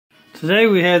Today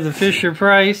we have the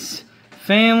Fisher-Price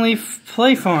Family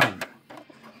Play Farm.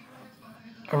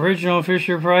 Original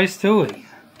Fisher-Price toy.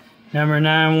 Number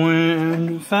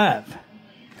 915.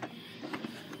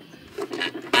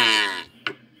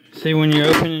 See when you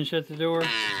open and shut the door?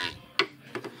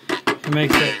 It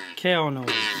makes that cow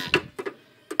noise.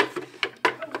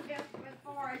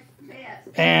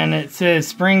 And it says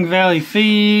Spring Valley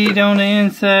Feed on the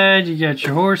inside. You got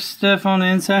your horse stuff on the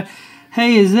inside.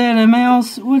 Hey, is that a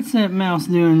mouse? What's that mouse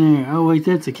doing there? Oh wait,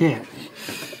 that's a cat.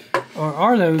 Or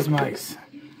are those mice?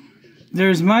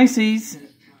 There's mices.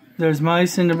 There's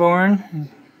mice in the barn.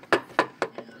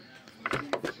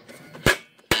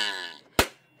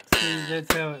 See,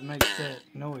 that's how it makes that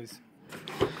noise.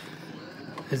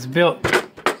 It's built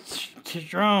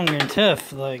strong and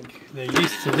tough like they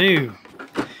used to do.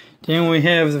 Then we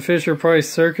have the Fisher-Price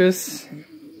Circus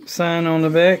sign on the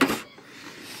back.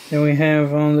 Then we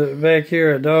have on the back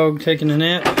here a dog taking a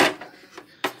nap.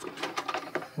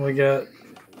 We got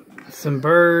some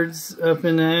birds up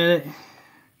in the attic.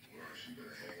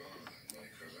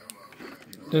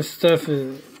 This stuff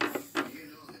is,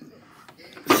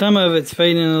 some of it's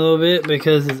fading a little bit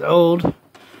because it's old.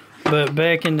 But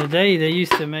back in the day they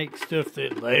used to make stuff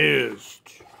that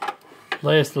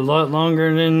lasts a lot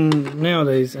longer than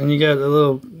nowadays. And you got a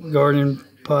little garden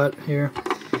pot here.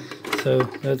 So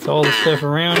that's all the stuff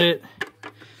around it.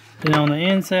 Then on the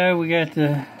inside we got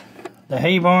the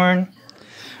hay barn.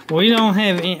 We don't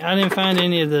have any, I didn't find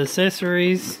any of the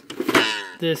accessories.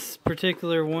 This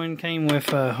particular one came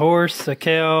with a horse, a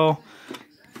cow,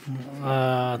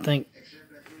 I think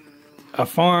a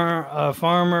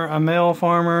farmer, a male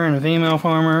farmer and a female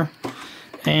farmer,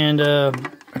 and a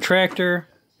tractor.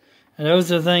 And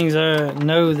those are the things I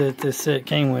know that this set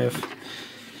came with.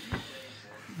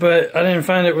 But I didn't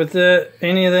find it with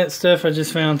any of that stuff. I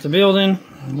just found the building,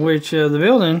 which the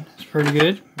building is pretty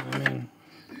good. I mean,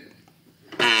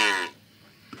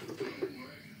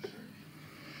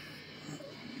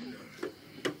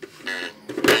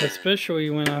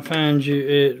 especially when I find you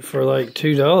it for like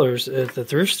 $2 at the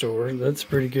thrift store. That's a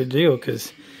pretty good deal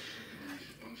because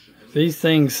these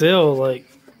things sell like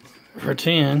for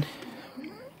 10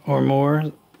 or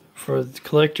more for the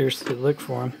collectors that look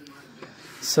for them.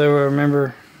 So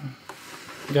remember,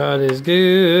 God is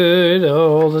good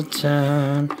all the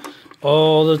time.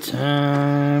 All the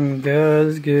time. God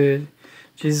is good.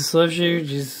 Jesus loves you.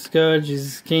 Jesus is God.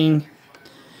 Jesus is King.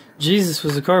 Jesus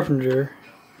was a carpenter.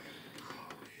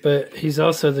 But he's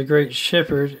also the great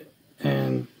shepherd.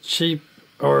 And sheep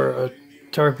are a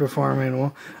type of farm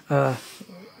animal.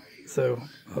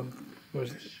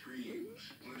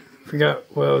 Forgot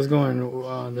where I was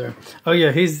going there. Oh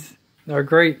yeah, he's our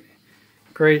great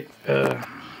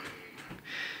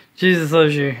Jesus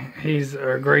loves you. He's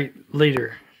our great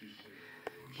leader.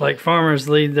 Like farmers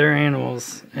lead their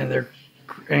animals and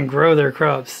grow their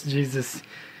crops, Jesus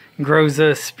grows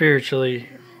us spiritually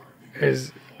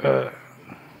as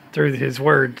through his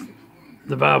word,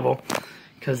 the Bible,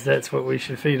 because that's what we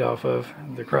should feed off of,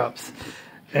 the crops.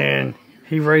 And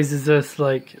he raises us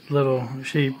like little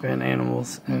sheep and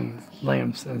animals and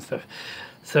lambs and stuff.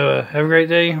 So have a great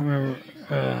day. Remember,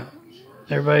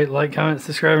 everybody like, comment,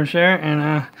 subscribe, and share. And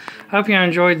I hope you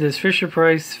enjoyed this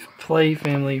Fisher-Price Play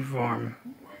Family Farm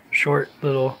short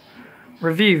little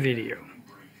review video.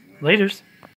 Laters.